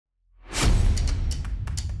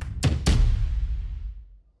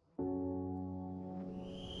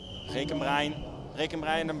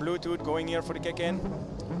Rekenbrein and Bluetooth going here for the kick in.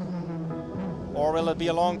 Or will it be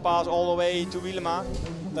a long pass all the way to Wielema?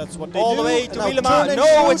 That's what they all do. The way to Wielema.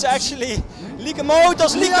 No, it's actually Lieke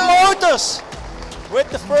Motors. Lieke Motors with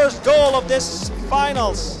the first goal of this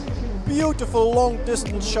finals. Beautiful long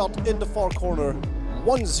distance shot in the far corner.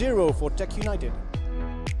 1-0 for Tech United.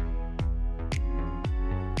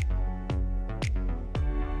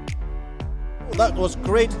 That was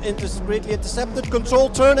great, greatly intercepted. Control,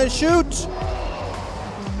 turn and shoot.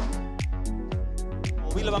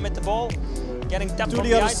 Wielema with the ball, getting tapped to from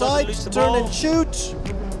the other behind, side, turn and shoot.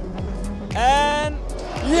 And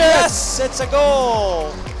yes, it's a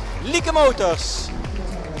goal. Lieke Motors.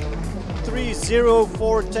 3-0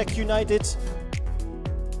 for Tech United.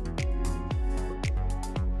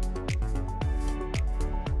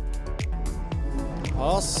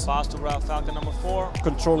 Pass to Falcon number 4.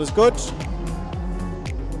 Control is good.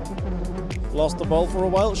 Lost the ball for a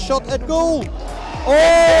while. Shot at goal.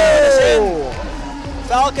 Oh!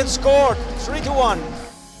 Falcon scored. 3-1.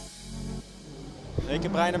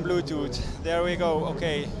 Rekenbrein and Bluetooth. There we go.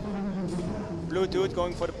 Okay. Bluetooth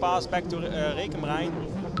going for the pass back to Rekenbrein.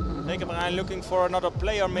 Rekenbrein looking for another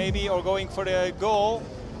player maybe, or going for the goal.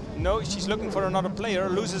 No, she's looking for another player.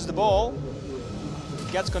 Loses the ball.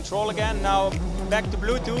 Gets control again. Now back to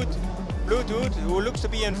Bluetooth. Bluetooth, who looks to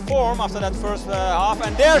be in form after that first half,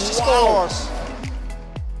 and there she scores.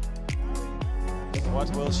 What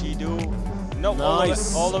will she do? No,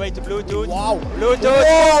 nice. all the way to Bluetooth. Wow. Bluetooth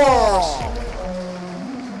scores.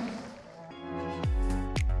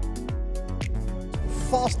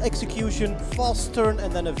 Fast execution, fast turn,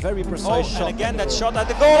 and then a very precise shot. And again that shot at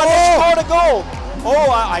the goal, and they scored a goal.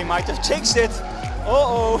 Oh, I might have jinxed it.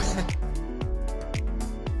 Uh-oh.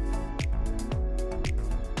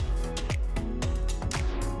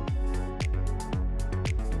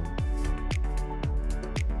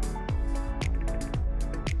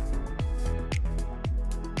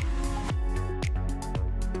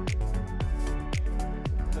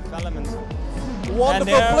 Development.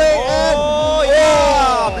 Wonderful play, oh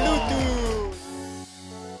yeah, Bluetooth.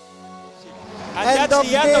 And that's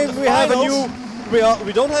the end of the finals.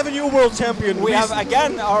 We don't have a new world champion. We have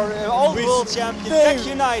again our old world champion, Tech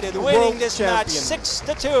United, winning this match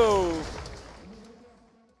 6-2.